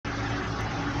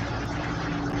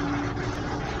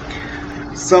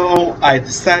So I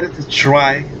decided to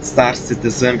try Star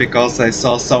Citizen because I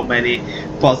saw so many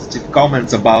positive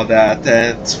comments about that,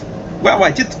 and well,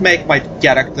 I did make my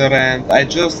character and I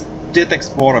just did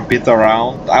explore a bit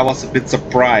around. I was a bit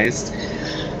surprised.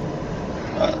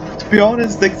 To be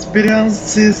honest, the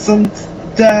experience isn't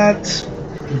that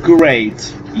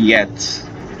great yet.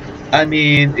 I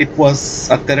mean, it was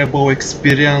a terrible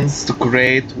experience to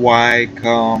create like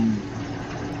a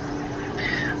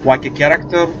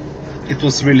character. It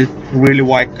was really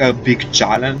like a big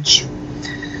challenge.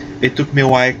 It took me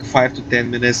like 5 to 10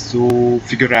 minutes to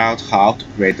figure out how to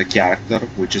create a character,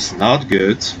 which is not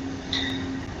good.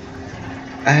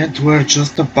 And we're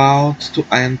just about to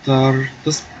enter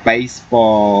the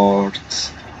spaceport.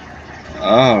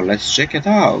 Oh, let's check it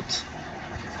out.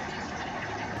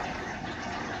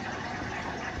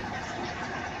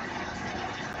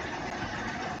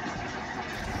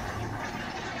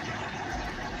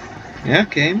 Yeah,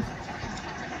 okay.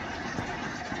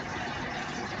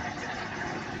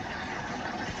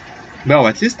 Well,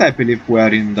 at least I believe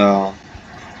we're in the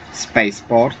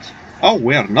spaceport. Oh,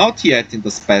 we're not yet in the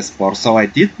spaceport, so I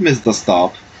did miss the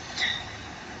stop.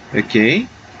 Okay.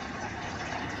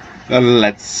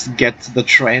 Let's get the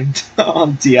train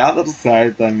on the other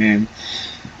side, I mean.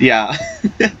 Yeah.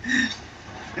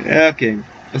 Okay.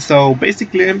 So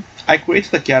basically, I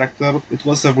created a character. It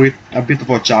was a bit of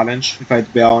a challenge, if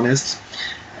I'd be honest.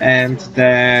 And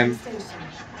then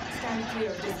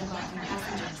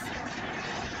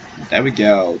there we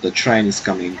go. The train is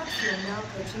coming.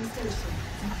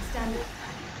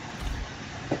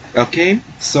 Okay,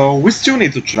 so we still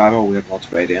need to travel. We're not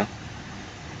ready.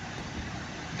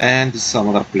 And this is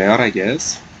another player, I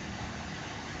guess.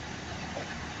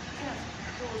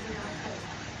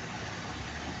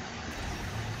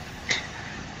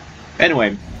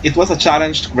 Anyway, it was a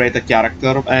challenge to create a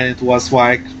character, and it was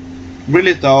like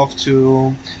really tough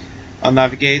to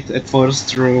navigate at first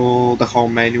through the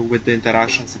home menu with the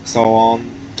interactions and so on.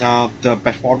 The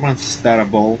performance is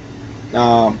terrible.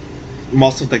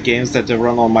 Most of the games that I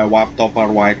run on my laptop are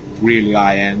like really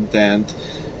high end and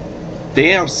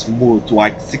they are smooth,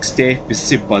 like 60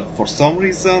 FPS, but for some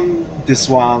reason this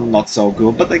one not so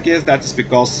good. But I guess that is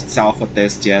because it's alpha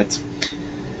test yet.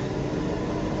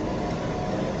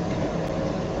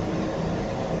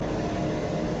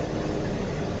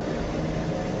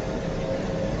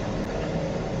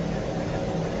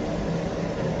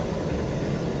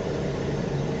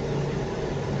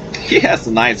 He has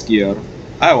a nice gear.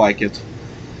 I like it.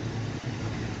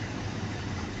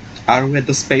 Are we at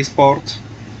the spaceport?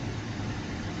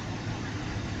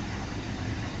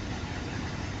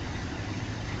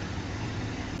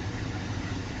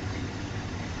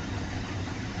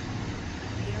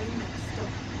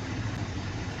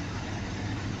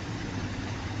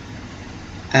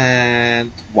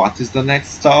 And what is the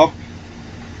next stop?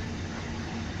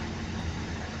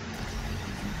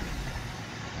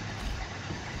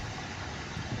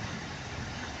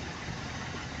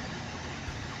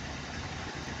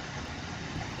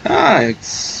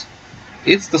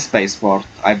 It's the spaceport,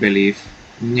 I believe.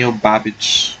 New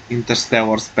Babbage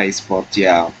Interstellar Spaceport.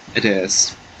 Yeah, it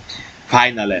is.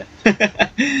 Finally.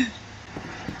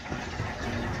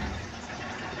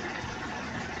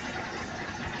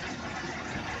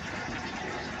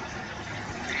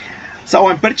 So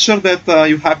I'm pretty sure that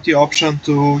you have the option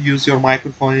to use your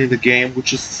microphone in the game,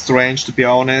 which is strange to be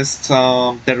honest.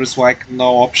 There is like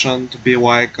no option to be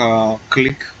like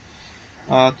click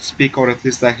to speak, or at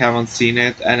least I haven't seen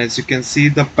it. And as you can see,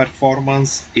 the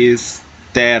performance is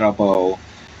terrible,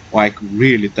 like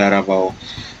really terrible.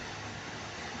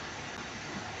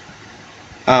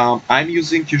 I'm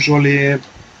using usually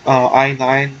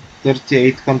i9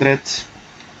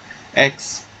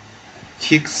 3800X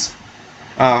Higgs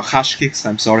hash Higgs,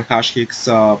 I'm sorry, hash Higgs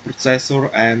processor,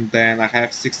 and then I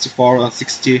have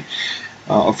 4060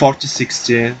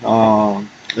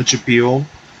 GPU,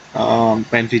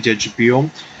 NVIDIA GPU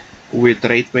with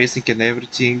ray tracing and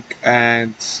everything,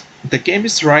 and the game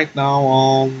is right now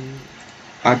on,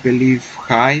 I believe,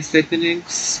 high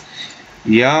settings.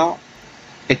 Yeah,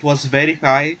 it was very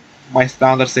high. My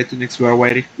standard settings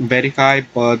were very high,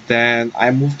 but then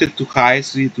I moved it to high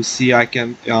to see if I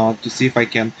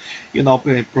can,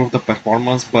 improve the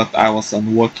performance. But I was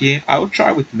unlucky. I will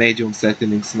try with medium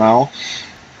settings now.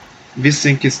 This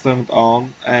thing is turned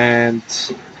on, and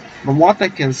from what I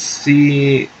can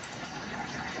see,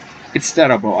 it's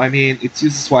terrible. I mean, it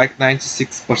uses like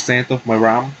 96% of my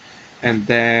RAM, and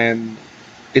then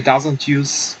it doesn't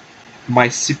use my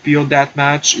CPU that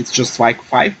much. It's just like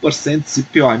 5%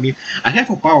 CPU. I mean, I have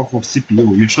a powerful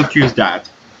CPU. You should use that.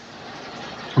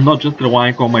 I'm not just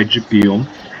relying on my GPU.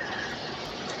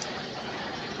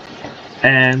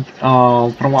 And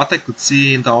from what I could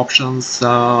see in the options,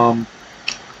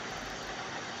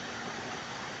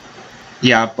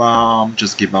 yeah,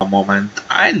 just give me a moment.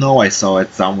 I know I saw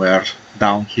it somewhere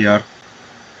down here.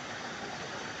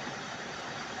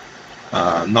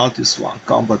 Not this one.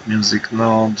 Combat music,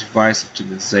 no. Device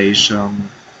optimization.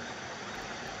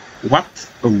 What?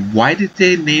 Why did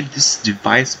they name this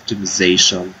device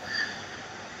optimization?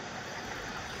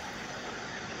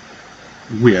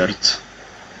 Weird.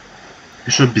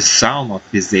 It should be sound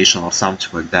optimization or something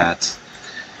like that.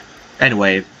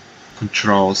 Anyway,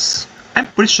 controls. I'm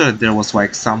pretty sure there was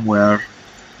like somewhere.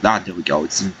 Ah, there we go.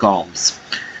 It's in comms.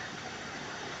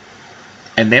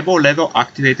 Enable level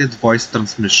activated voice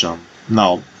transmission.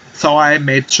 No. So I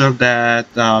made sure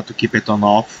that to keep it on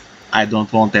off. I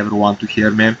don't want everyone to hear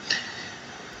me.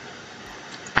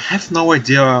 I have no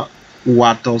idea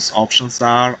what those options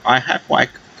are. I have like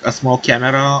a small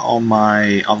camera on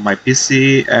my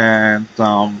PC, and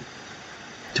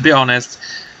to be honest,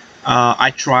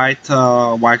 I tried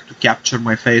like to capture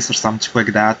my face or something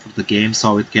like that for the game,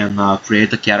 so it can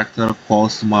create a character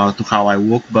close to how I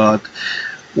look. But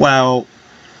well,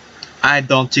 I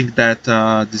don't think that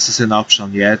this is an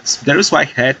option yet. There is like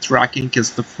head tracking and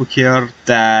stuff here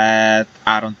that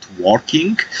aren't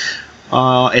working.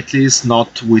 At least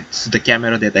not with the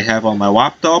camera that I have on my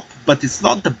laptop, but it's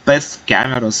not the best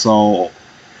camera, so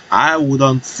I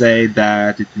wouldn't say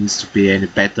that it needs to be any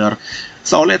better.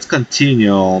 So let's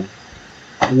continue.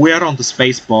 We're on the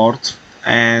spaceport,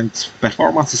 and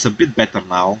performance is a bit better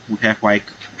now. We have like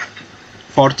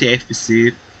 40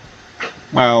 FPS.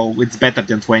 Well, it's better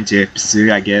than 20 FPS,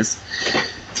 I guess.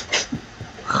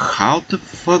 How the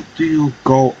fuck do you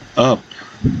go up?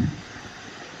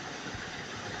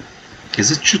 Is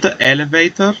it through the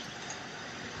elevator?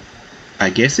 I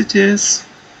guess it is.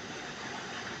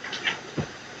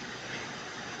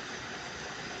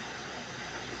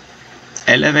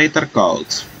 Elevator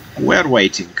codes. We're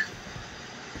waiting.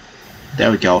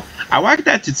 There we go. I like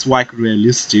that it's like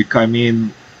realistic. I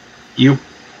mean, you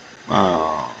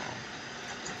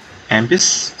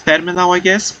Ambis terminal, I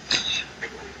guess.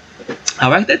 I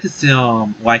like that it's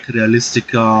like realistic.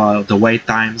 The wait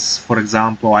times, for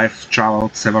example, I've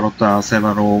traveled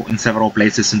in several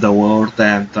places in the world,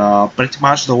 and pretty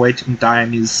much the waiting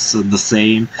time is the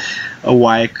same.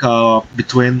 Like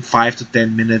between 5 to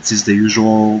 10 minutes is the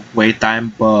usual wait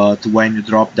time, but when you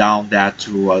drop down that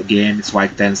to a game, it's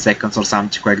like 10 seconds or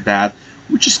something like that,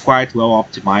 which is quite well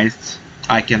optimized.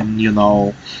 I can, you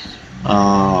know,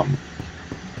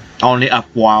 only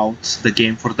upload the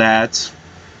game for that.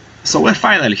 So we're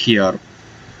finally here.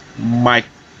 Mike,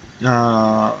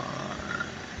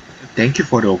 thank you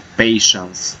for your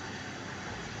patience.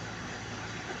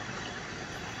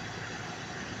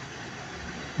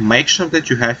 Make sure that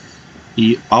you have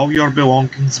all your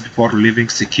belongings before leaving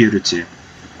security.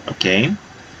 Okay?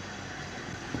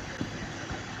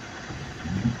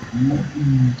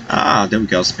 Ah, there we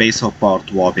go. Space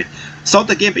port lobby. So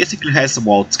the game basically has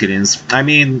load screens. I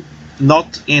mean,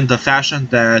 not in the fashion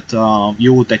that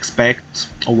you would expect,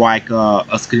 like a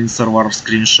screensaver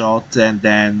screenshot and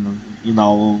then, you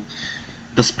know,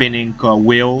 the spinning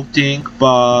wheel thing,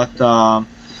 but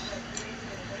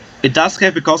it does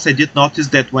have, because I did notice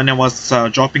that when I was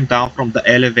dropping down from the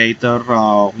elevator,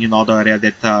 you know, the area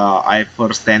that I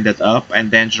first ended up,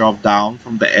 and then dropped down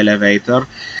from the elevator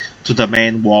to the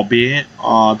main lobby,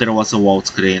 there was a load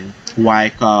screen.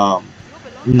 Like,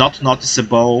 not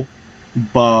noticeable,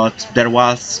 but there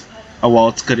was a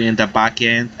load screen in the back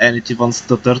end, and it even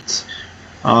stuttered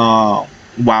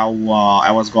while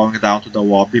I was going down to the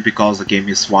lobby, because the game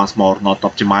is once more not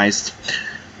optimized,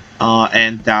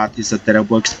 and that is a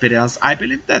terrible experience. I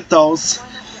believe that those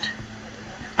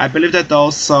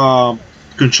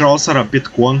controls are a bit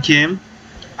clunky.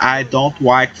 I don't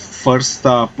like first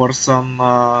person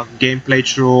gameplay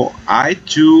through. I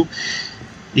do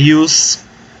use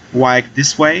like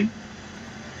this way,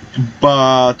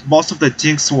 but most of the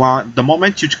things, the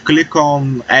moment you click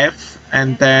on F,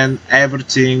 and then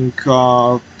everything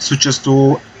switches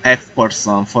to F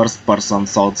person, first person,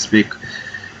 so to speak.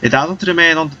 It doesn't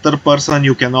remain on the third person.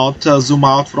 You cannot zoom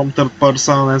out from third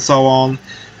person and so on.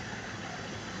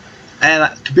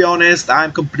 And to be honest,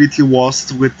 I'm completely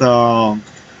lost with the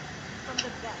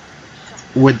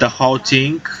whole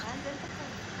thing.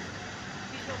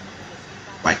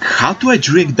 Like, how do I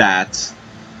drink that?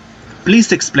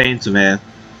 Please explain to me.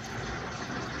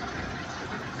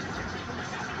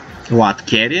 What,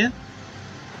 carry?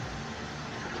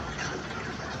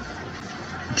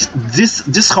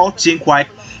 This whole thing, like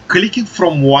clicking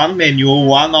from one menu,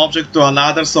 one object to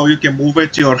another, so you can move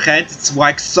it to your hand, it's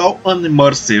like so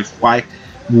unimmersive. Like,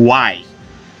 why?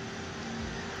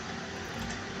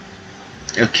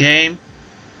 Okay.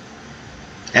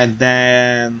 And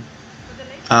then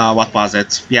what was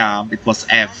it? Yeah, it was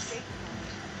F.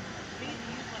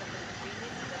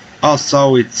 Oh,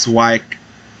 so it's like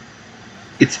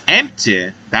it's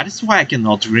empty. That is why I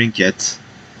cannot drink it.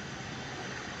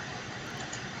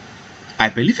 I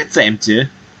believe it's empty.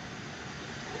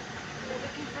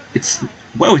 It's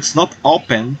well, it's not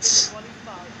opened.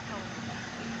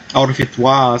 Or if it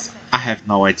was, I have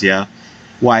no idea.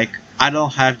 Like, I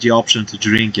don't have the option to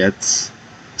drink it.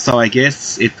 So I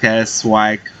guess it has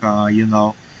like, you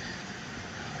know,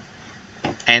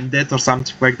 ended or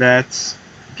something like that.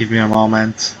 Give me a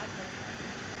moment.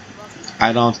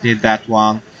 I don't need that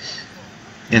one.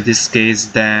 In this case,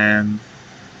 then...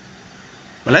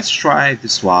 Well, let's try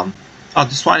this one. Oh,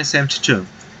 this one is empty too.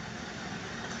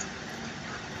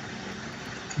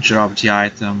 Drop the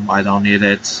item, I don't need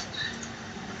it.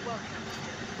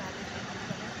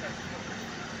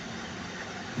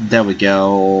 There we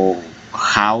go.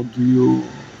 How do you...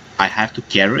 I have to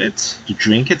carry it? To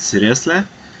drink it? Seriously?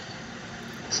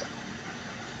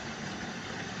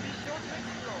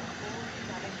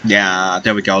 Yeah,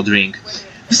 there we go, drink.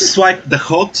 This is like the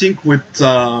whole thing with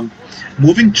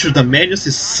moving through the menus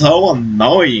is so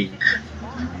annoying.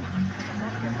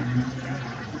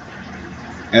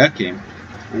 Okay,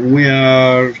 we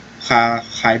are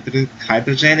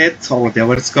hydrogen it or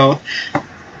whatever it's called.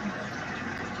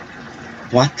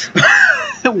 What?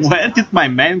 Where did my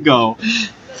man go?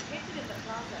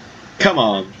 Come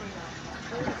on.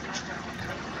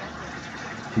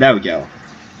 There we go.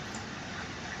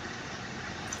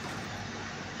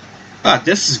 Ah,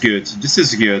 this is good. This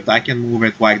is good. I can move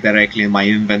it like directly in my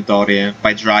inventory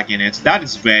by dragging it. That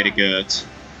is very good.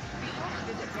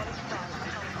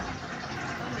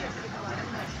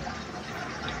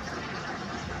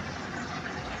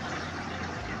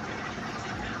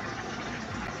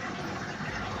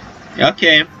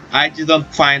 Okay, I didn't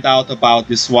find out about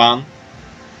this one.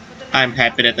 I'm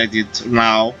happy that I did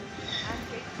now.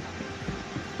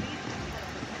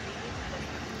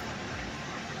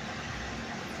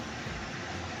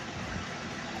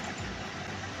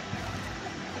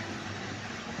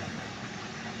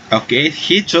 Okay,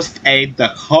 he just ate the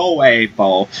whole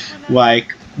apple,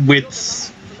 like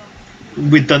with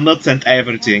the nuts and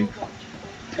everything.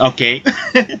 Okay.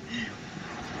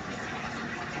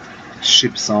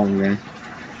 Ships only.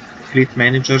 Fleet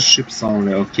manager, ships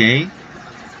only, okay.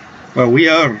 Well, we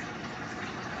are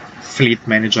fleet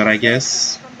manager, I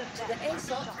guess.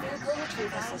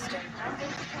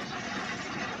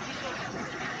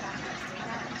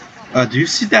 Do you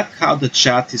see that how the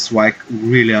chat is like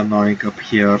really annoying up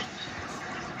here?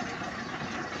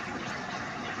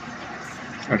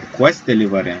 Request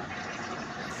delivery.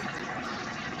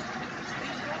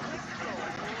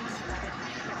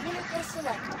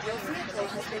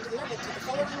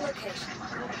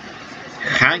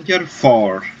 Hangar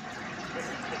 4.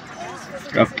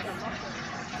 Okay.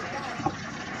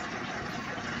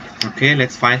 Okay,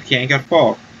 let's find Hangar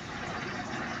 4.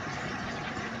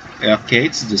 Okay,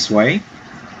 it's this way.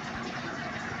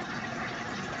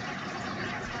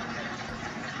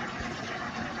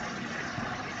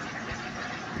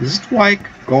 Is it like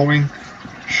going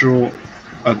through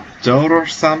a door or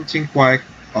something? Like,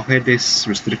 okay, this is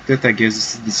restricted, I guess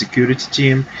this is the security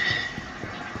team.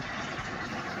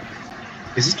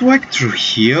 Is it like through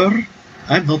here?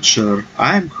 I'm not sure.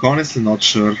 I'm honestly not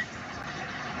sure.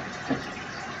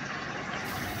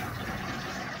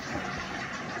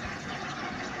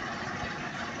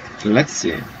 Let's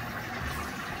see.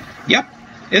 Yep,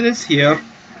 it is here.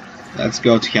 Let's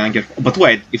go to Hangar 4. But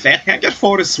wait, if Hangar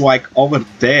 4 is like over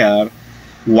there,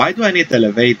 why do I need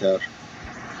elevator?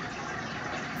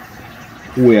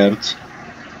 Weird.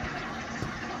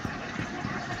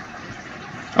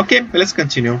 Okay, let's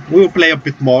continue. We will play a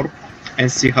bit more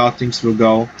and see how things will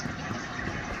go.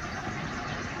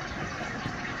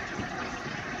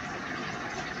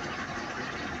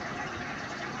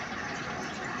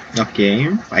 Okay,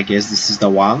 I guess this is the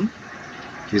one.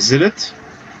 Is it?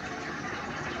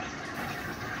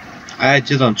 I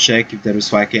didn't check if there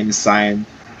is like any sign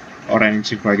or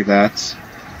anything like that.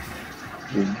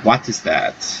 What is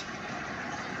that?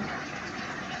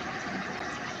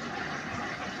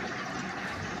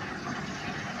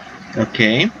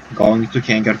 Okay, going to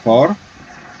Hangar 4.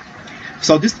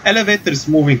 So this elevator is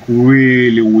moving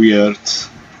really weird.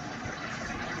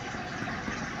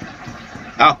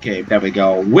 Okay, there we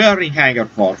go. We're in Hangar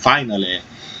 4, finally.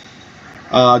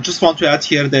 Just want to add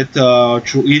here that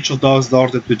through each of those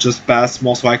doors that we just passed,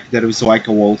 most likely there is like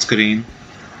a wall screen.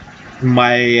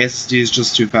 My SSD is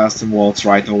just too fast and walls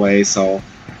right away, so...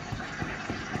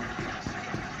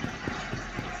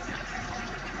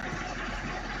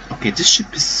 Okay, this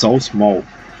ship is so small.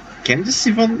 Can this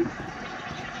even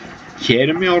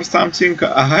hear me or something?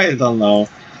 I don't know.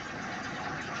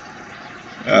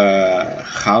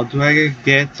 How do I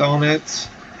get on it?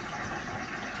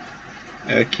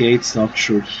 Okay, it's not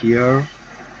through here.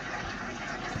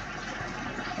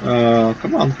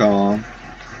 Come on, come on.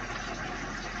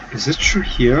 Is it through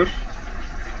here?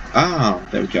 Ah,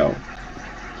 there we go.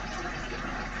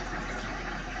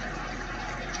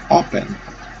 Open.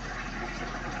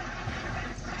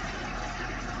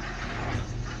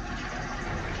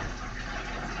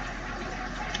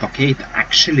 Okay, it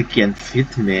actually can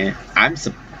fit me. I'm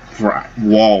surprised.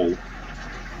 Whoa.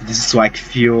 This is like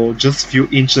just few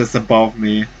inches above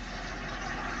me.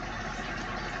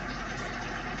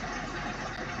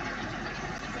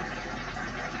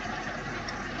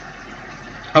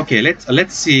 Okay,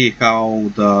 let's see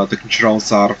how the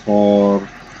controls are for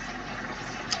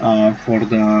the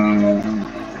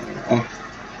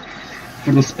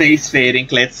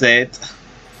spacefaring. Let's say it.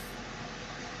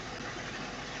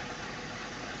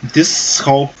 This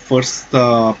whole first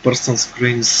person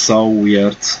screen is so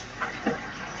weird.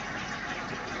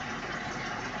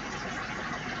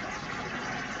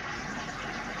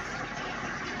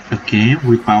 Okay,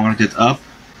 we powered it up.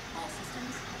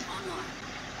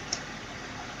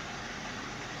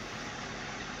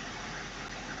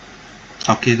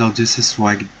 Okay, now this is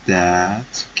like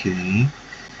that. Okay.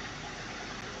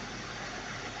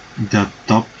 The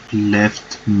top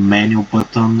left menu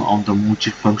button on the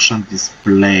multifunction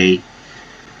display.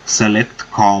 Select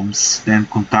comms, then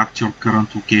contact your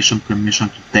current location permission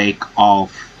to take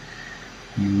off.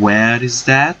 Where is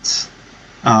that?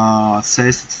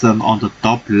 Says it's on the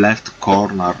top left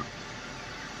corner.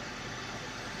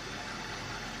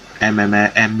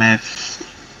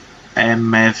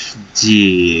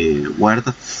 MFD. Where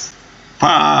the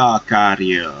fuck are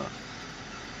you?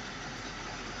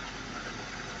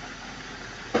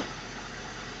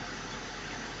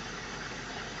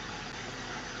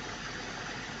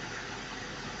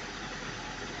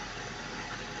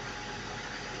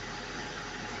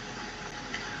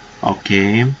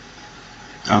 Okay.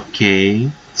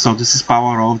 Okay. So this is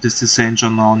power off, this is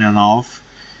engine on and off.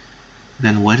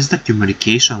 Then where is the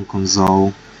communication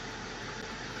console?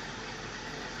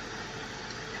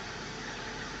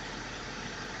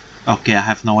 Okay, I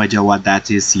have no idea what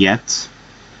that is yet.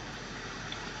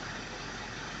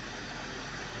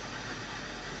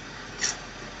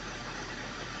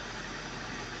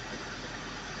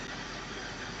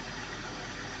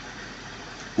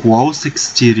 Close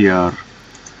exterior.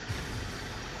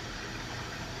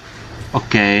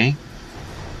 Okay.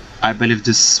 I believe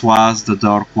this was the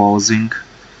door closing.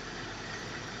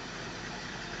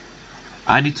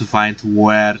 I need to find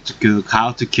where to go,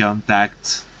 how to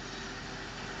contact.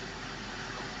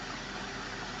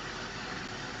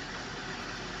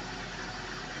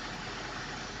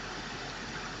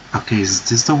 Okay, is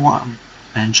this the one?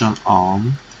 Engine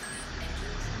on.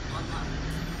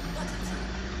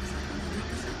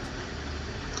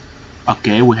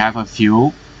 Okay, we have a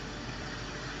fuel.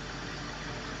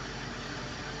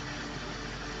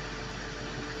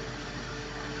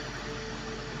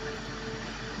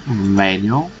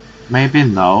 Menu? Maybe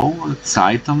no. It's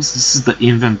items. This is the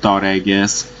inventory, I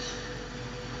guess.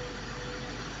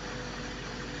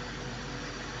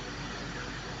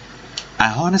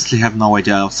 I honestly have no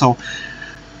idea. So,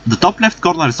 the top left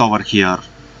corner is over here.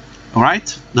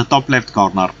 Right? The top left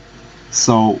corner.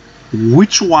 So,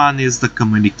 which one is the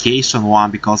communication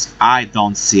one? Because I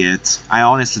don't see it. I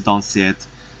honestly don't see it.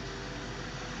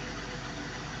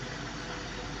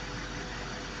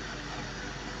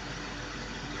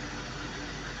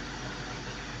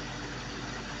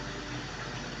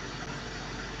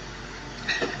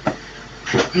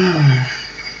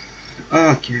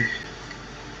 Okay.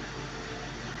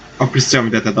 Oh, please tell me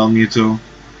that I don't need to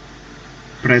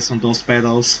press on those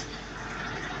pedals.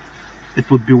 It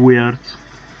would be weird.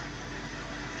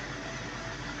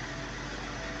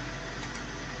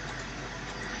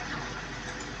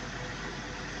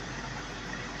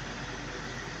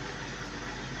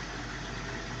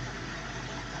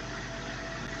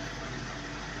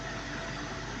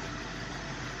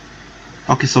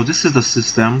 Okay, so this is the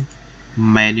system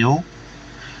menu.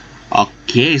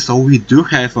 Okay, so we do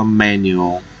have a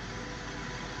menu.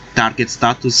 Target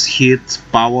status, hit,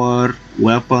 power,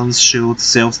 weapons, shield,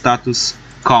 self status,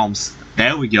 comms.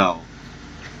 There we go.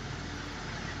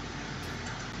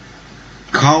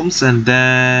 Comms, and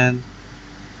then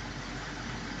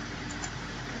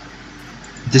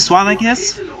this one, I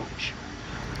guess.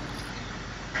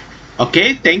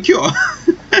 Okay, thank you.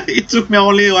 It took me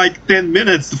only like 10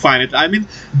 minutes to find it. I mean,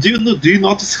 do you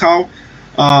notice how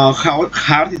how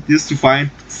hard it is to find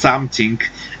something.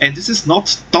 And this is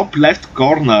not top left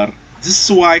corner. This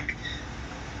is like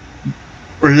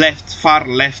left, far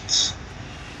left.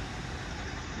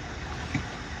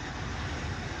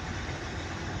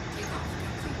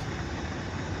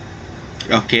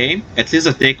 Okay, at least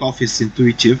the takeoff is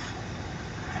intuitive.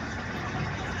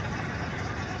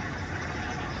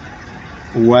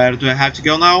 Where do I have to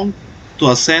go now? To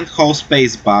ascend, hold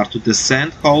spacebar. To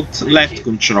descend, hold left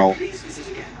control.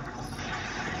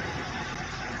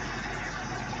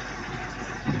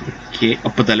 Okay,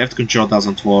 oh, but the left control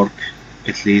doesn't work.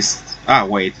 At least. Ah,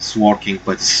 wait, it's working,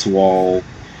 but it's slow.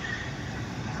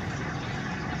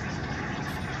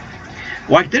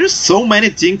 Like, there's so many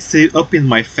things up in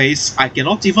my face, I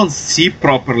cannot even see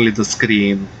properly the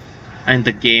screen and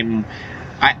the game.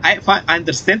 I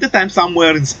understand that I'm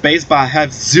somewhere in space, but I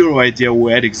have zero idea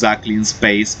where exactly in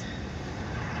space.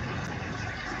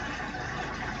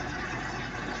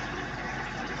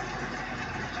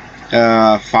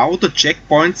 Follow the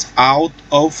checkpoints out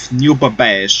of New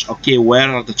Babesh. Okay, where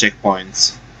are the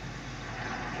checkpoints?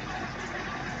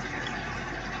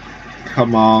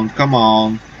 Come on, come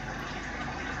on.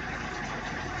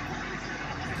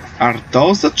 Are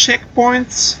those the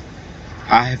checkpoints?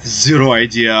 I have zero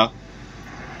idea.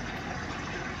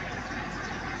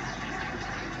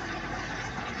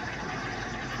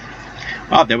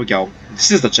 Oh, there we go.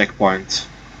 This is the checkpoint.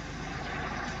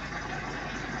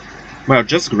 Well,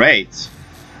 just great.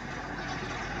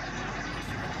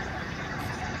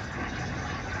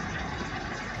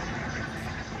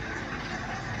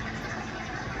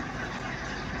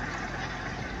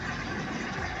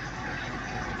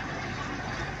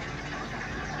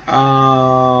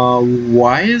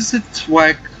 Why is it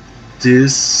like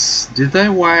this? Did I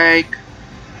like?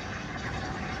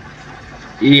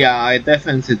 Yeah, I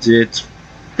definitely did.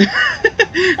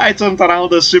 I turned around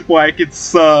the ship like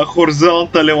it's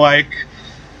horizontally like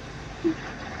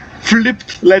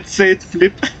flipped. Let's say it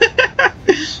flipped.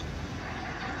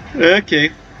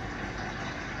 Okay.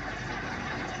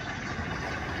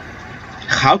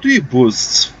 How do you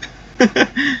boost?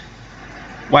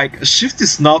 Like, shift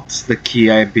is not the key,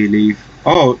 I believe.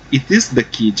 Oh, it is the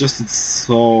key, just it's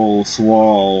so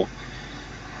slow.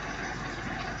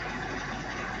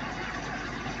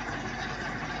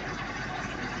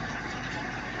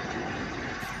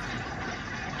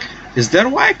 Is there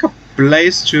like a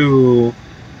place to,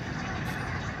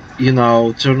 you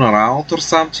know, turn around or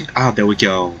something? Ah, there we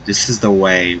go. This is the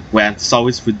way. It's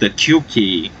always with the Q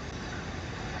key.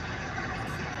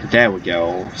 There we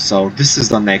go. So this is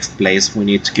the next place we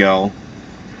need to go.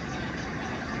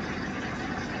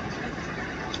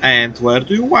 And where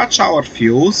do you watch our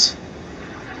fuse?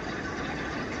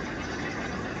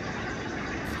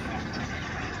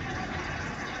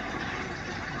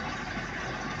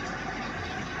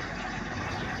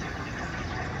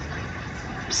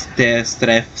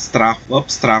 Strafe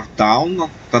up, strafe down,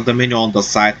 and the menu on the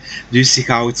side. Do you see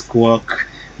how it's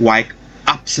like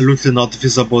absolutely not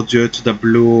visible due to the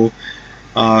blue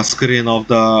screen of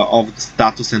the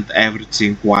status and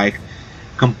everything, like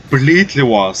completely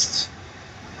lost.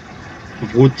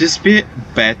 Would this be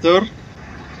better?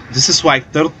 This is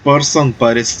like third person,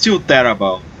 but it's still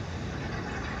terrible.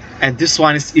 And this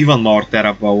one is even more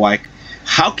terrible. Like,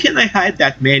 how can I hide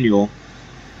that menu?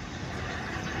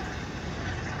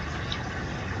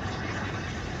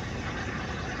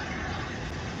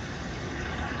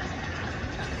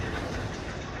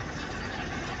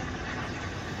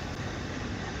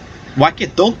 Like, I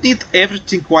don't need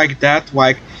everything like that.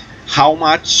 Like, how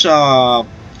much,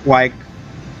 like,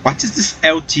 what is this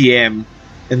LTM?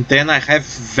 And then I have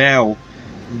Vel.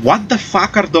 What the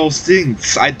fuck are those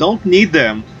things? I don't need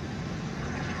them.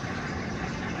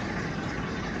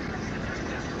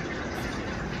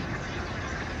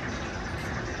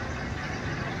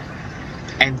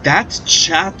 And that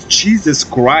chat, Jesus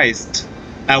Christ.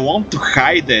 I want to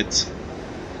hide it.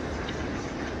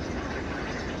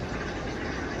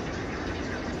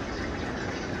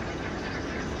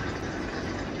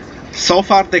 So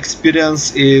far the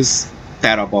experience is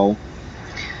terrible.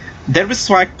 There is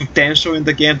like potential in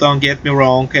the game, don't get me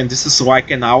wrong, and this is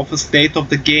like an alpha state of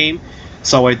the game,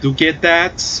 so I do get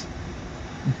that,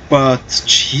 but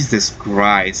Jesus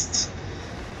Christ.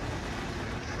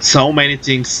 So many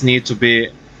things need to be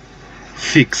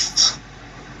fixed,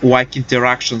 like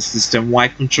interaction system,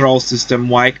 like control system,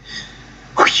 like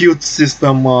HUD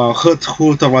system,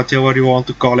 HUD or whatever you want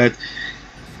to call it.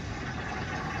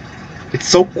 It's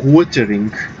so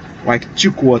quartering, like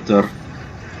 2-quarter.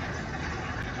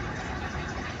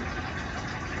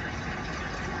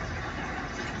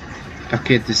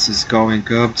 Okay, this is going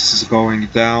up, this is going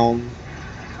down.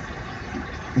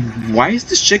 Why is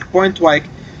this checkpoint like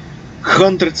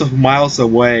hundreds of miles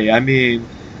away? I mean,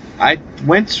 I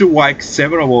went through like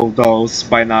several of those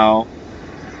by now.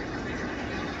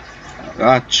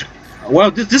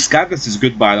 Well, this guidance is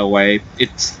good, by the way.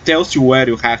 It tells you where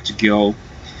you have to go.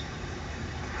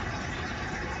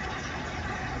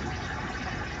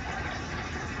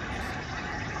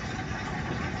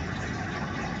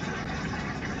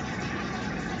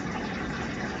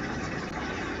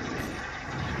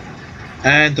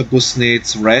 And the boost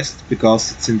needs rest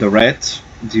because it's in the red.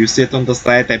 Do you see it on the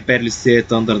side? I barely see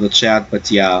it under the chat, but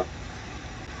yeah.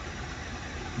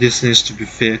 This needs to be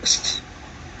fixed.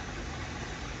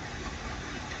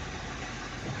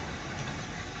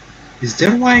 Is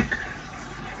there like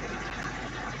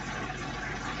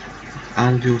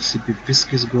Anvil CP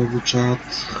Pisces global chat?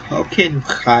 How can you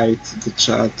hide the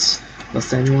chat?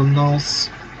 Does anyone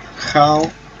knows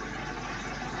how?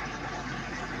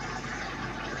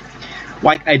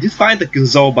 Like, I did find the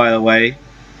Kinzo, by the way.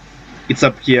 It's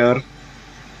up here.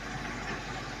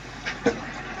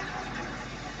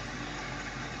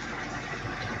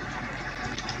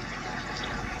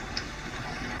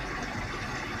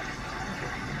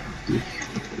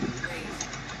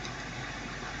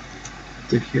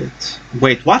 The hit.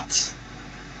 Wait, what?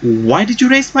 Why did you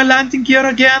raise my landing gear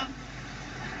again?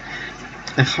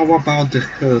 And how about the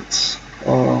hit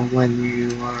when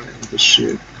you are in the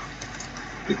ship?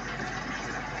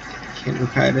 Can you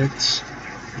hide it?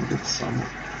 With some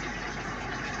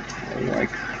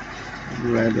like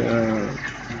rather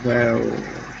well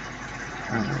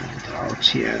and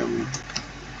RTM.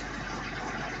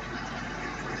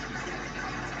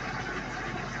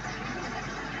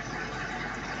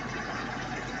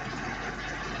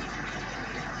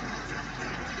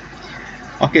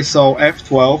 Okay, so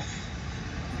F12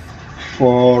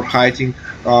 for hiding.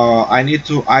 I need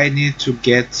to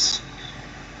get.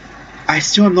 I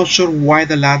still am not sure why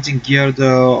the landing gear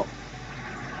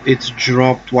it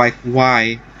dropped. Like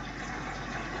why?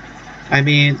 I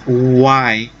mean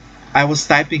why? I was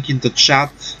typing in the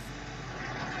chat.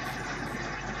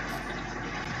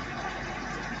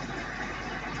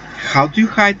 How do you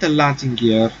hide the landing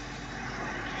gear?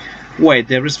 Wait,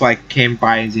 there is like cam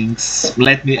bindings.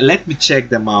 Let me check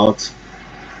them out.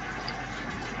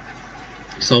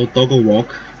 So toggle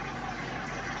walk.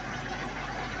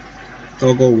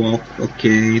 Toggle walk,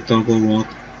 okay, toggle walk.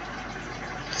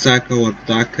 Cycle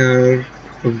attacker,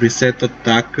 reset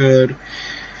attacker,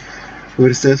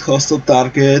 reset hostile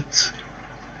target,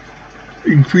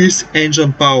 increase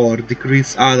engine power,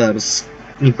 decrease others,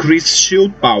 increase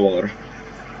shield power,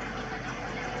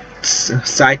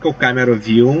 cycle camera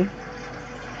view,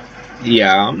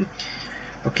 yeah,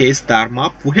 okay, star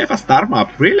map, we have a star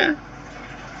map, really?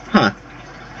 Huh.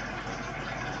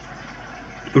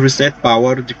 Reset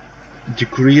power,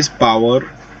 decrease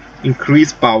power,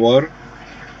 increase power.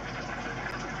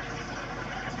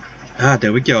 Ah,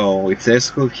 there we go. It says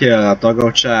hook here,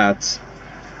 toggle chat.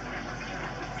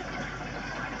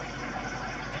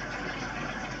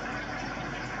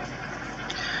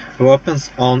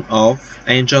 Weapons on off,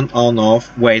 engine on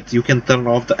off. Wait, you can turn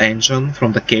off the engine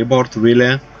from the keyboard,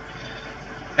 really?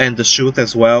 And the shoot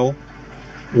as well.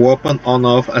 Weapon on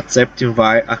off, accept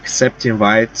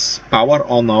invites, power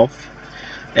on off.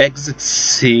 Exit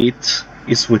seat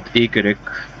is with Y.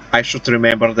 I should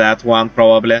remember that one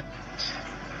probably.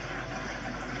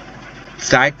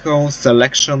 Cycle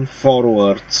selection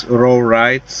forward, row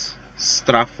right,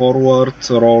 strafe forward,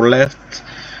 row left,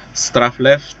 strafe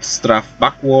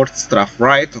backward, strafe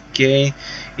right, okay.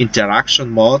 Interaction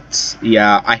mode,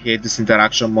 yeah, I hate this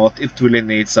interaction mode, it really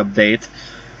needs update.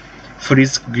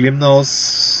 Freeze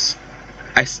Glimnos,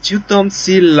 I still don't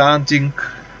see landing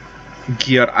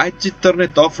gear. I did turn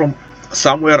it off from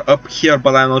somewhere up here,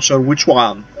 but I'm not sure which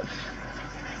one.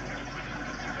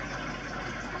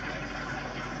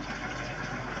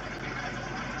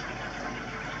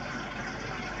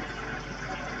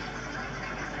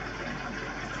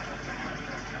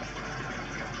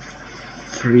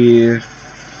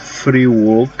 Free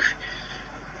walk.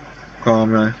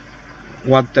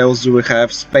 What else do we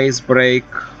have? Space brake,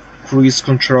 cruise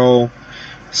control,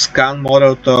 scan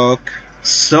model talk,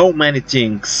 so many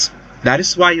things. That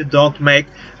is why you don't make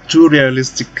too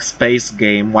realistic space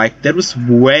game. Like there is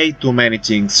way too many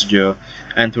things to do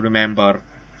and to remember.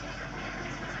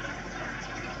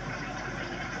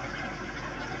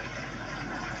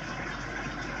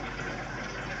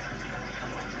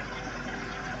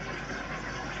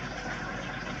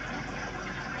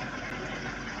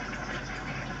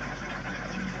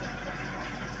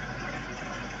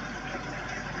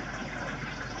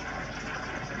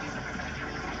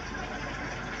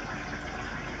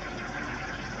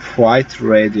 Quite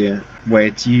ready.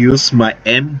 Wait, you use my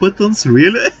M buttons?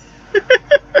 Really?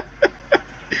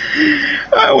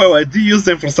 Well, I do use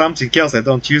them for something else. I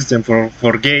don't use them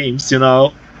for games, you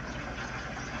know.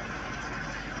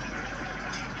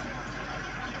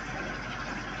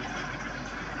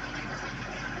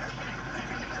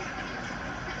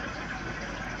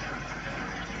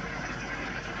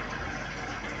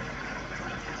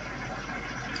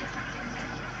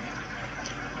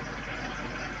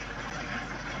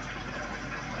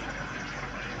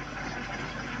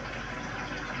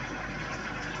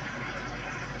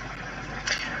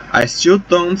 I still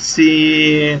don't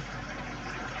see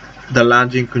the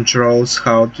landing controls.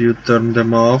 How do you turn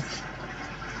them off?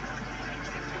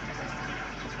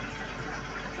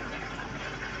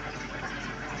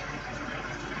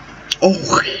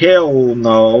 Oh hell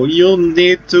no, you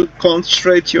need to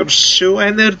concentrate your shoe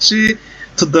energy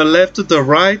to the left, to the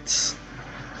right.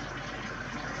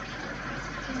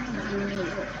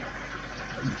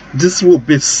 This will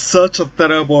be such a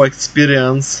terrible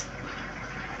experience.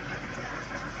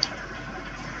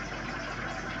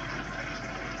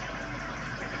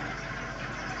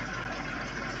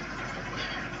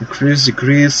 Increase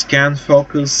degree, scan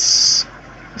focus,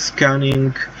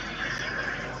 scanning.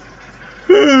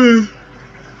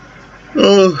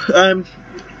 Oh, I'm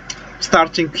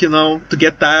starting, you know, to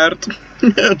get tired.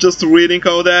 Just reading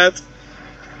all that.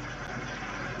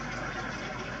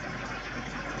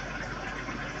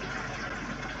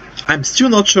 I'm still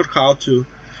not sure how to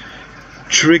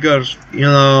trigger, you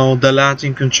know, the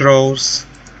landing controls.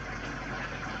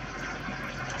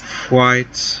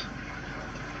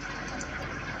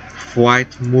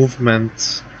 Flight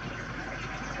movement.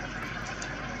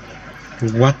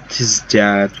 What is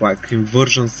that? Like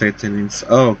inversion settings?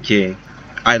 Okay,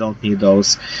 I don't need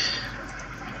those.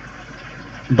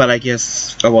 But I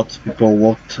guess a lot of people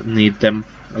won't need them.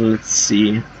 Let's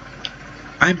see.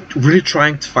 I'm really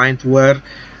trying to find where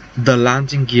the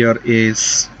landing gear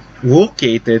is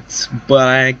located, but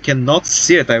I cannot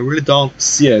see it. I really don't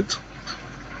see it.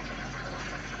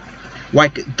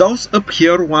 Like those up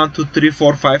here, 1, 2, 3,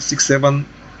 4, 5, 6, 7,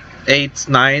 8,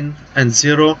 9, and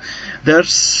 0, they're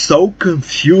so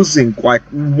confusing. Like,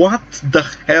 what the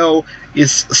hell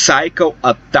is cycle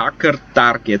attacker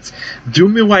targets? Do you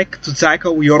mean like to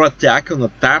cycle your attack on a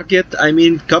target? I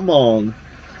mean, come on,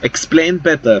 explain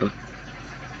better.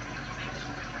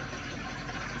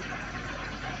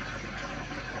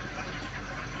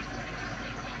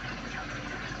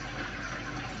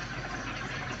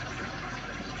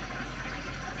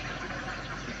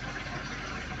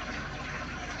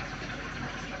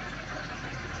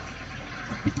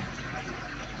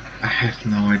 I have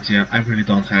no idea. I really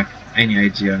don't have any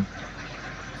idea.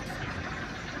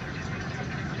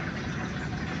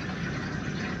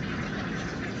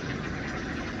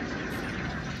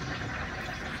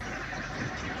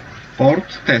 Port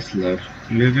Tesla.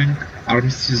 Leaving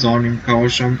armistice zoning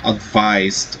caution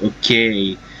advised.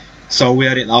 Okay. So we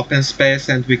are in open space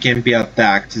and we can be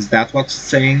attacked. Is that what it's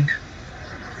saying?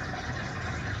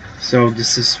 So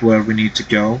this is where we need to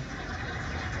go.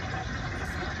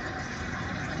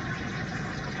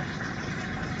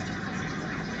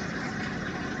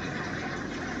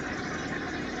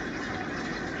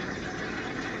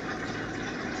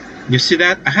 You see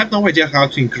that? I have no idea how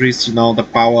to increase, you know, the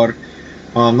power,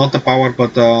 not the power,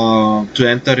 but to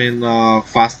enter in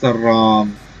faster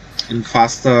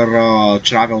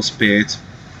travel speed.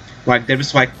 Like there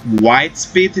is like wide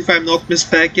speed, if I'm not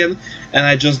mistaken, and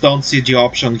I just don't see the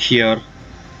option here.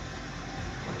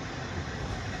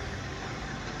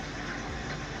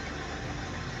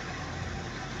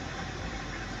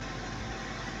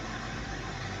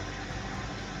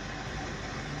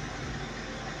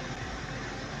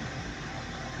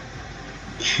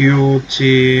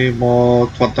 QT mode,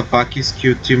 what the fuck is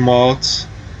QT mode?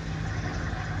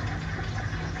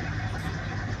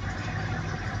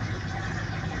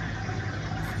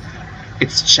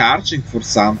 It's charging for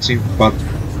something, but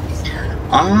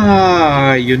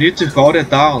you need to hold it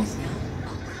down.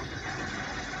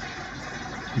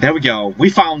 There we go, we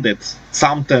found it.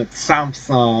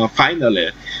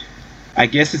 Finally. I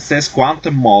guess it says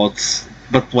quantum mode,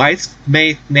 but why it's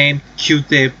named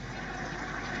QT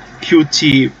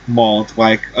mode?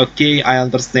 Like, okay, I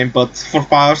understand, but for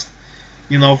powers,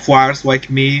 you know, flyers like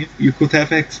me, you could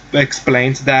have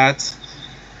explained that.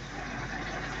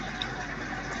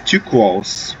 Too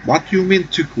close. What do you mean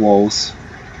too close?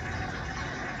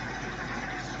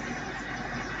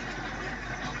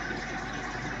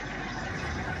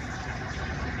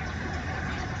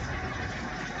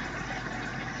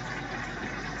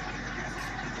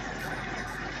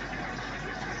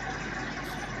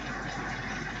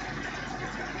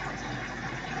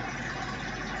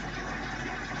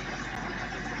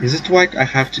 Is it like I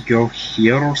have to go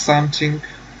here or something?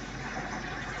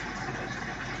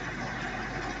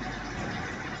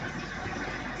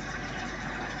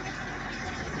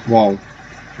 Wow.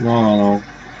 No.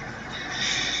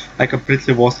 I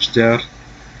completely lost there.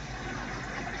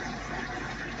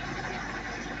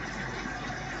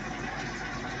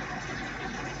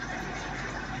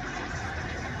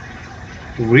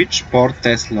 Reach Port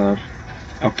Tesla.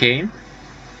 Okay.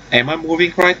 Am I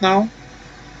moving right now?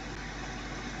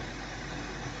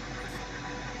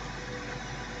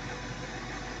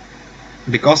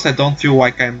 Because I don't feel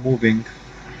like I'm moving.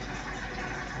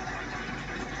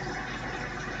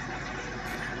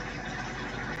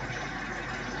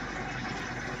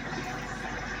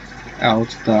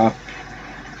 Out up.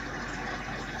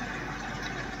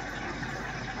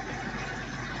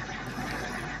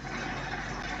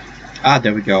 Ah,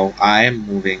 there we go. I am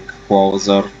moving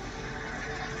closer.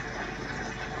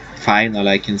 Finally,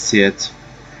 I can see it.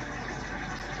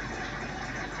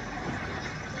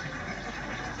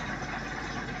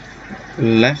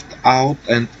 Left out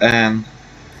and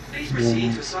Please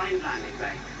proceed to assigned landing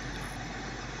bay.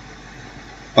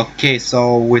 Okay,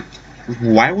 so with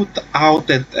why would out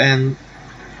and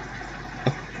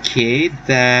okay,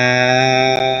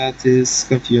 that is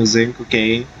confusing.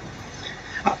 Okay,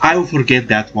 I will forget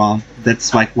that one.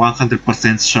 That's like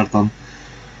 100% certain.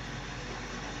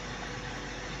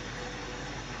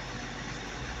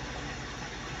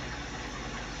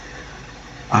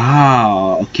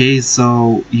 Ah, okay,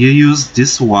 so you use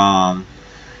this one.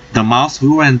 The mouse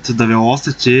wheel and the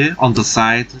velocity on the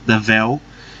side, the vel,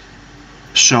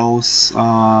 shows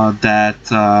that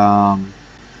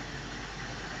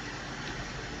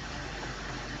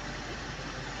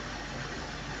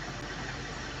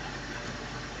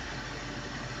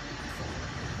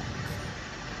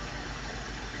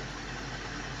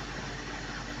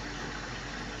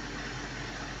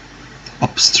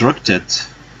obstructed.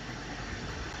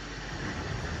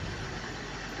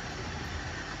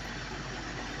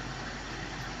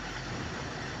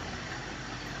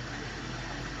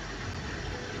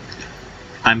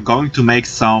 I'm going to make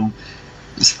some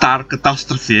star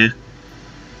catastrophe.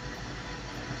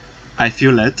 I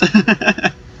feel it.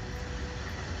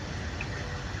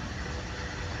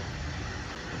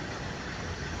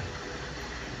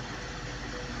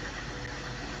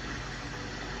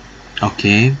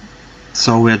 Okay,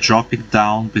 so we're dropping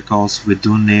down because we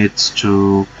do need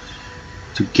to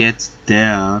get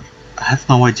there. I have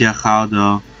no idea how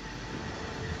the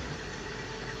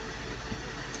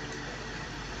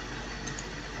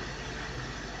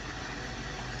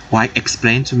like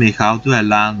explain to me, how do I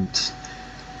land?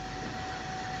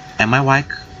 Am I like,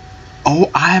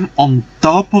 oh, I am on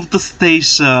top of the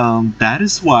station, that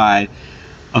is why.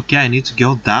 Okay, I need to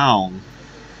go down.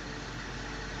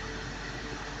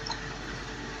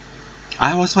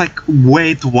 I was like,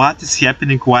 wait, what is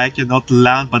happening? Why I cannot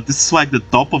land? But this is like the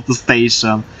top of the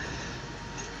station.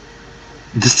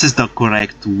 This is the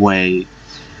correct way.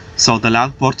 So the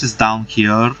land port is down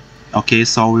here. Okay,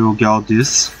 so we will go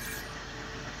this.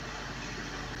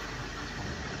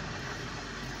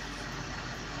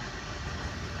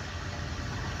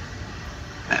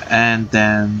 And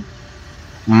then,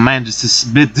 man, this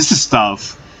is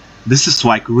tough. This is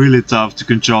like really tough to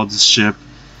control this ship.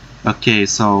 Okay,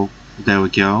 so there we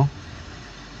go.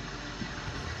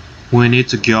 We need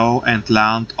to go and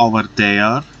land over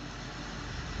there.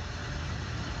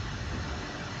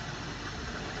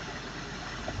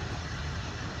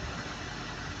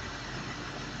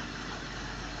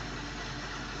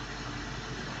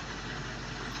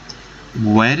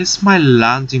 Where is my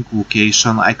landing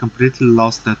location? I completely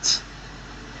lost it.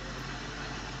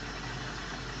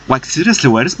 Like, seriously,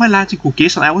 where is my landing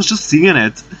location? I was just seeing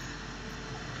it.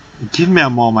 Give me a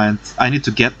moment. I need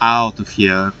to get out of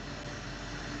here.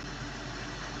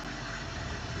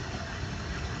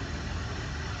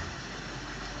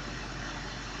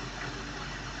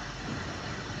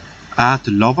 Ah,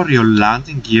 to lower your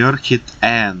landing gear, hit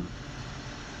N.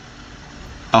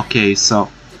 Okay, so...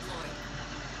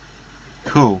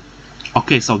 Cool.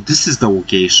 Okay, so this is the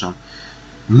location.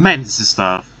 Man, this is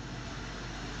tough.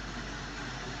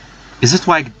 Is it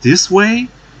like this way?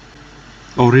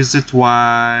 Or is it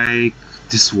like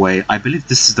this way? I believe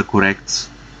this is the correct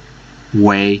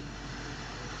way.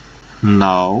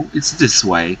 No, it's this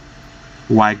way.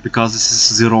 Like, because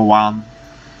this is 01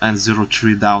 and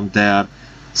 03 down there.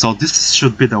 So this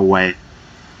should be the way.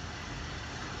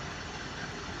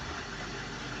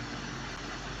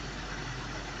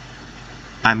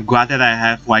 I'm glad that I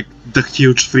have like the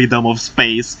huge freedom of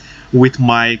space with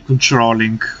my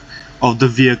controlling of the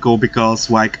vehicle, because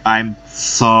like I'm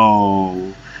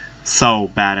so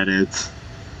bad at it.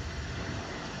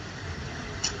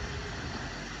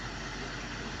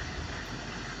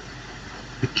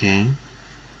 Okay.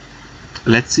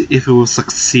 Let's see if we will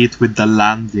succeed with the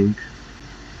landing.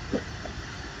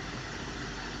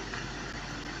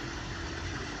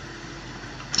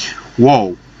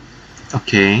 Whoa.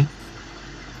 Okay.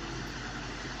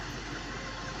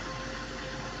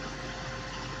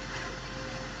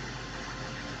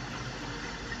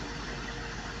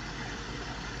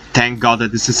 Thank God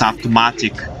that this is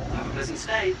automatic.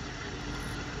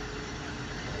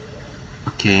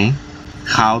 Okay.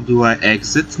 How do I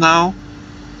exit now?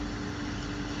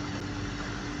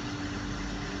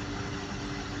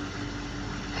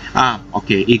 Ah,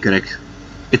 okay, Y.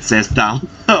 It says down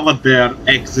over there.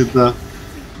 Exit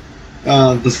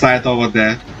the side over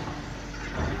there.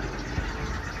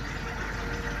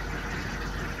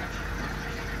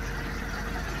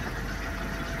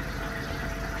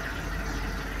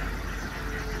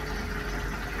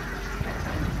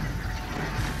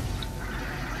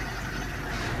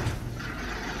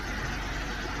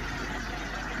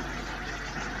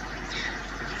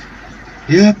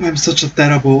 Yep, I'm such a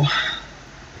terrible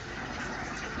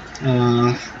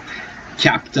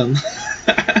captain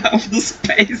of the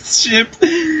spaceship.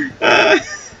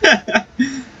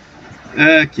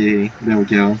 Okay, there we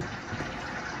go.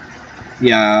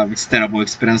 Yeah, it's terrible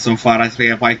experience so far. I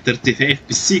have like 30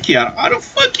 FPS here. Are you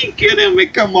fucking kidding me?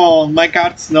 Come on, my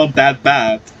card's not that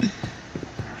bad.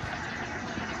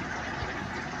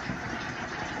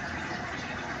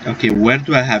 Okay, where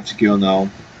do I have to go now?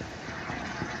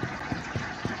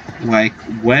 Like,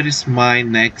 where is my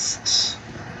next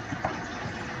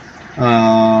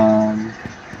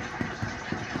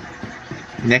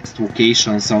next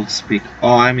location, so to speak?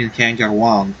 Oh, I'm in Hangar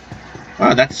 1.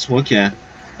 Oh, that's okay,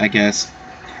 I guess.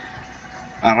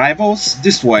 Arrivals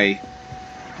this way.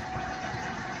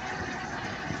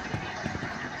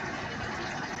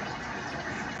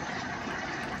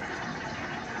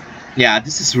 Yeah,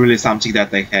 this is really something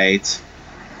that I hate.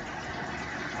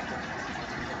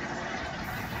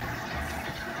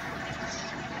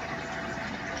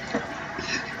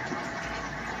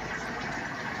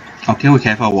 Okay, we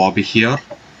have a lobby here.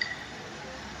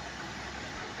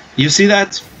 You see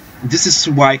that? This is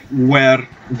like where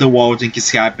the loading is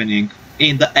happening,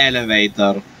 in the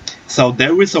elevator. So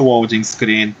there is a loading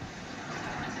screen.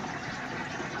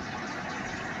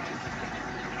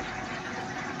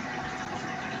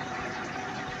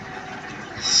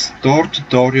 Store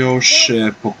tutorial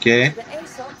ship, okay.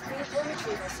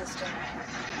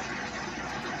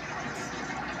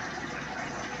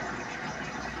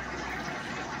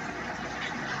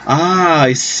 Ah,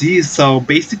 I see. So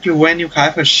basically when you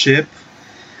have a ship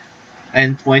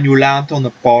and when you land on a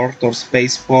port or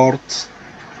spaceport,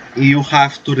 you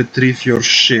have to retrieve your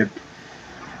ship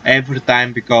every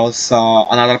time because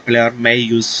another player may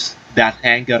use that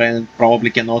hangar and probably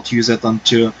cannot use it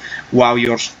until while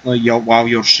your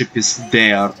ship is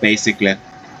there, basically.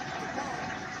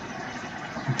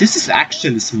 This is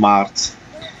actually smart.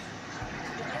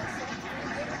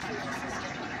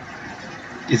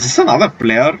 Is this another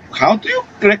player? How do you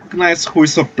recognize who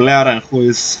is a player and who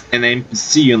is an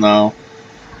NPC, you know?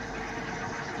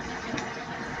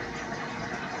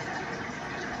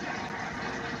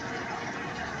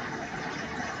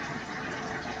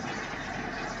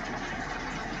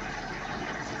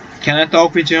 Can I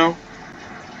talk with you?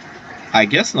 I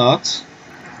guess not.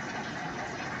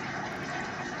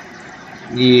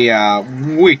 Yeah,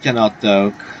 we cannot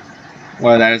talk.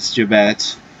 Well, that's too bad.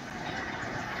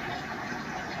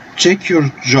 Check your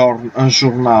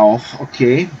journal.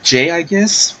 Okay, J, I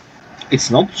guess? It's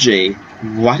not J.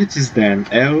 What it is then?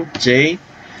 L, J?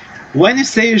 When you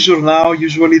say journal,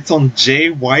 usually it's on J.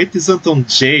 Why it isn't on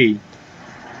J?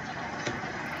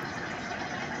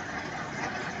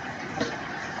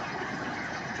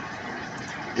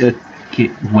 Okay,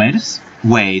 where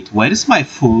is my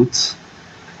food?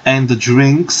 And the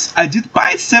drinks? I did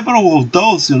buy several of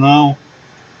those, you know.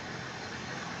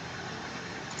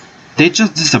 They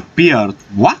just disappeared.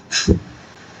 What?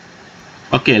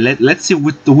 Okay, let's see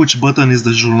which button is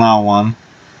the journal one.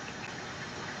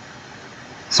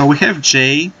 So we have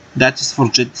J, that is for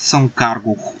jettison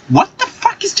cargo. What the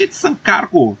fuck is jettison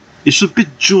cargo? It should be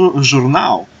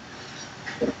journal.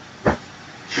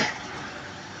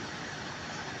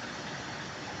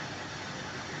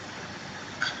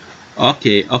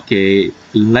 Okay,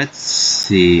 let's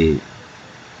see.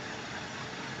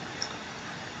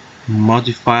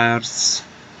 Modifiers,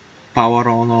 power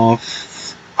on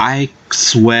off. I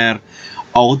swear,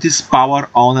 all this power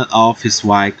on and off is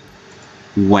like,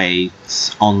 wait,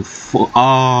 on full.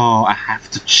 Oh, I have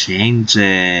to change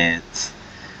it.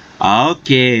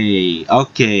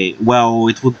 Okay. Well,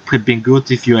 it would have been good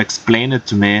if you explain it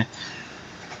to me.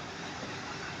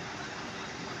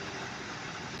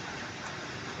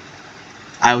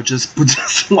 I will just put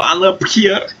this one up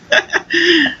here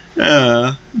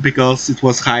because it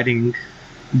was hiding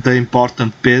the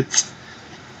important bits.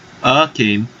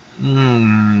 Okay,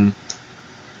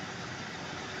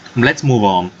 let's move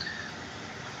on.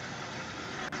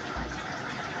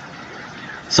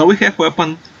 So we have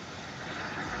weapon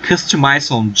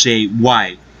customized on J.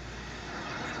 Why?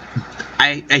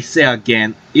 I say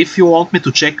again, if you want me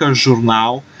to check a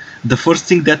journal, the first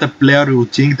thing that a player will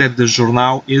think that the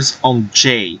journal is on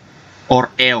J or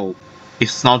L. If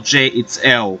it's not J, it's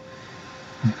L.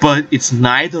 But it's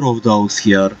neither of those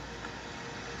here.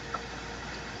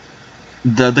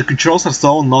 The controls are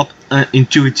so not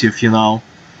intuitive, you know.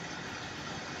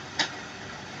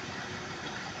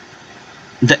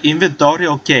 The inventory,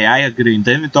 okay, I agree.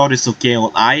 The inventory is okay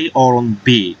on I or on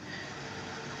B.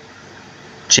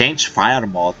 Change fire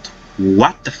mode.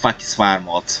 What the fuck is fire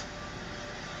mode?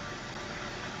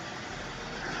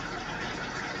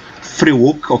 Free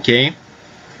walk, okay.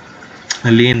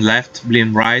 Lean left,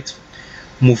 lean right.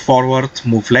 Move forward,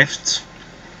 move left.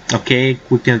 Okay,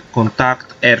 we can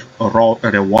contact air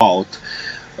reward.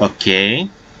 Okay.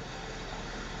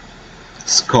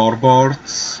 Scoreboard.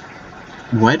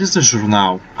 Where is the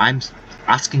journal? I'm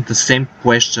asking the same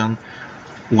question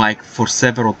like for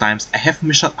several times. I have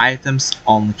mission items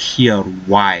on here.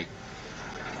 Why?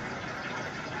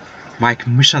 Like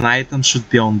mission items should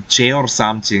be on J or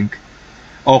something.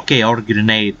 Okay, or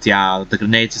grenade. Yeah, the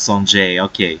grenade is on J.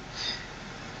 Okay.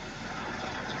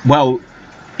 Well,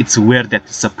 it's weird that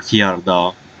it's up here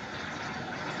though.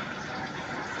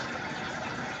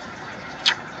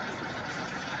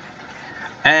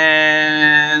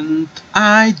 And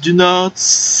I do not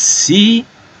see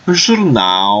a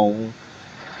journal.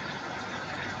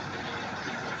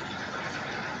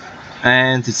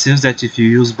 And it seems that if you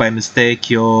use by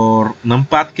mistake your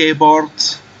numpad keyboard,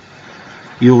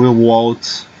 you will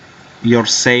vote your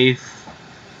save.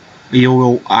 You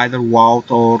will either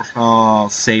vote or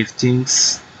save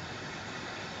things.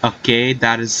 Okay,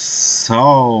 that is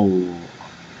so.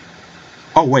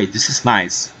 Oh wait, this is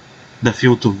nice. The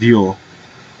field of view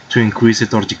to increase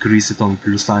it or decrease it on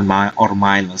plus line or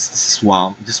minus.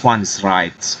 This one is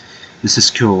right. This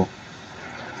is cool.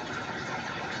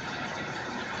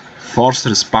 Force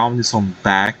respawn is on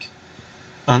back.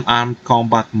 Unarmed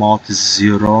combat mode is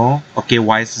 0. Okay,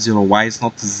 why is 0? Why is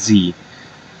not Z?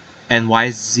 And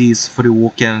why Z is free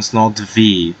walk and it's not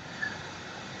V?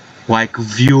 Like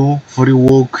view, free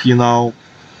walk, you know,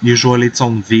 usually it's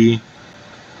on V.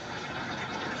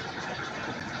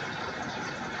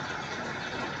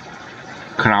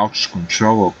 Crouch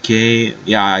control, okay.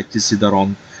 Yeah, it is either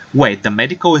on. Wait, the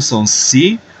medical is on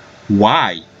C?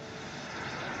 Why?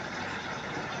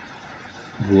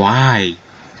 Why?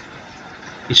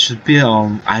 It should be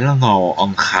on, I don't know,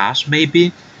 on hash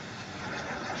maybe?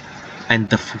 And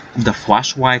the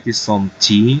flashlight is on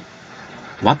T.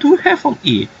 What do we have on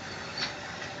E?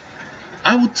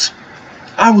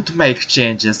 I would make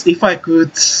changes if I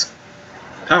could.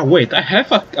 Oh wait, I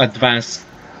have advanced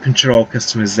control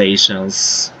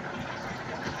customizations.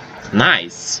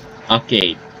 Nice.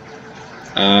 Okay.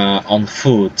 On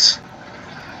food.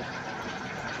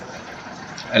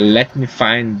 Let me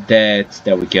find that.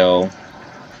 There we go.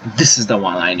 This is the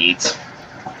one I need.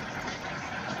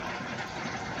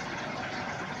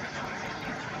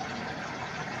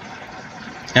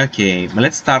 Okay,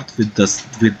 let's start with the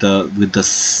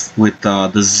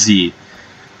Z.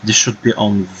 This should be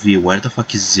on V. Where the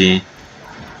fuck is Z?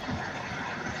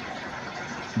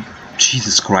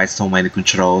 Jesus Christ, so many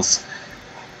controls.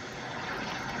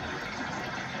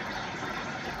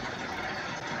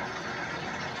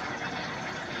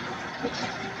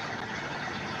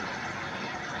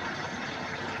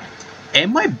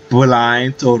 Am I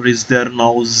blind or is there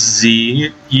no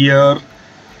Z here?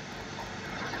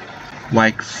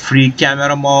 Like free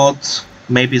camera mode?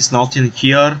 Maybe it's not in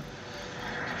here.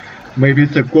 Maybe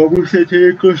it's a global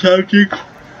setting or something.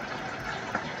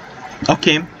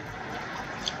 Okay.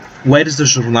 Where is the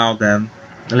journal then?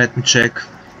 Let me check.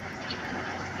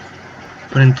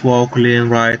 Print walk, lean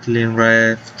right, lean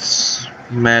left,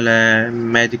 melee,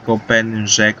 medical pen,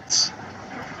 inject.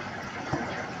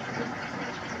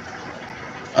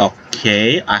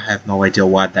 Okay, I have no idea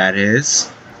what that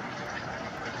is.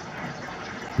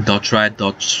 Dodge right,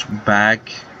 dodge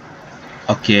back.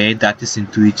 Okay, that is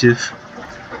intuitive.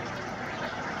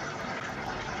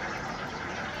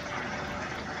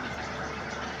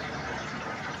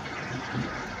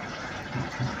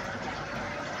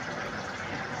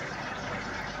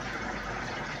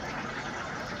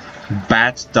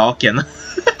 Bad token.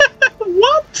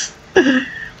 What?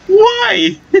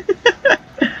 Why?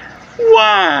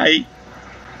 Why?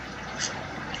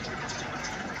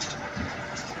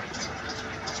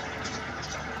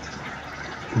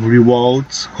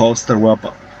 revolt holster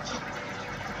weapon.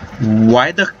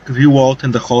 Why the revolt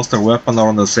and the holster weapon are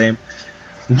on the same?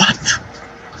 What?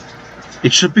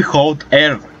 It should be hold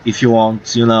R if you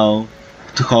want, you know,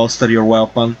 to holster your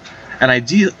weapon. And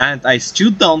I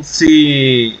still don't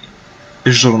see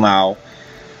journal.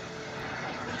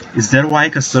 Is there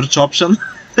like a search option?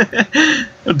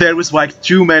 There is like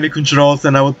too many controls,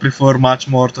 and I would prefer much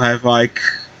more to have like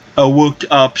a look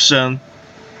option.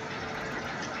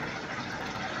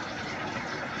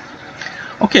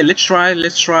 Okay, let's try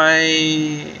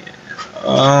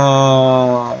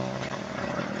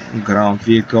ground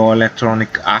vehicle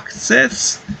electronic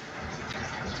access.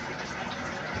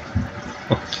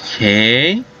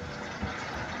 Okay.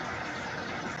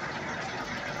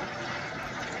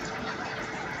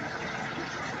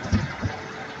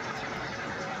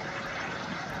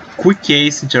 Quick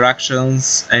case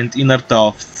interactions and inner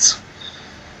tufts.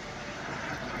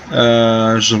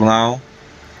 Journal.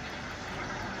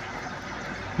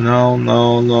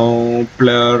 No.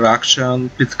 Player action,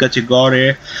 pit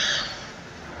category.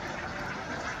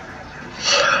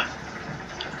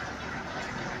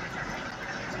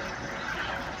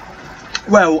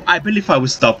 Well, I believe I will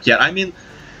stop here. I mean,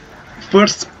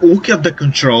 first look at the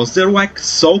controls. They're like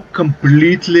so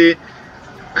completely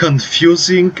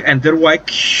confusing, and there are like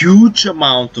huge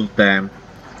amount of them.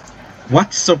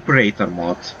 What's operator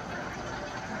mode?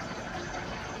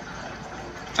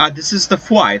 This is the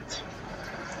flight.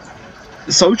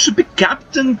 So it should be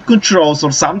captain controls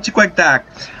or something like that,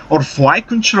 or flight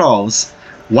controls.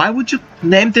 Why would you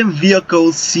name them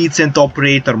vehicles, seats, and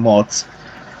operator modes?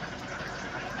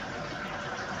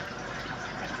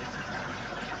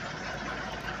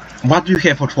 What do you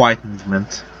have for flight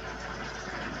movement?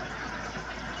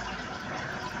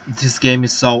 This game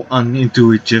is so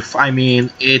unintuitive. I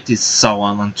mean, it is so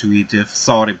unintuitive.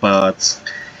 Sorry, but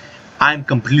I'm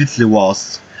completely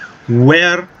lost.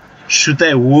 Where should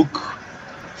I look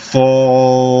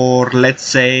for, let's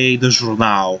say, the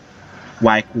journal?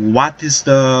 Like, what's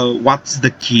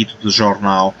the key to the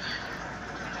journal?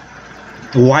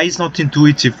 Why is not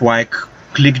intuitive? Like,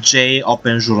 click J,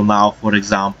 open journal, for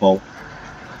example.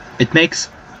 It makes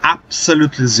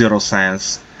absolutely zero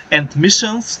sense. And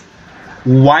missions,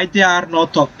 why they are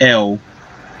not on L?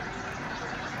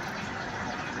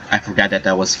 I forgot that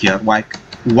I was here. Like,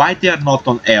 why they are not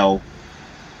on L?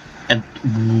 And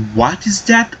what is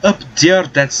that up there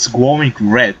that's glowing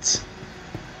red?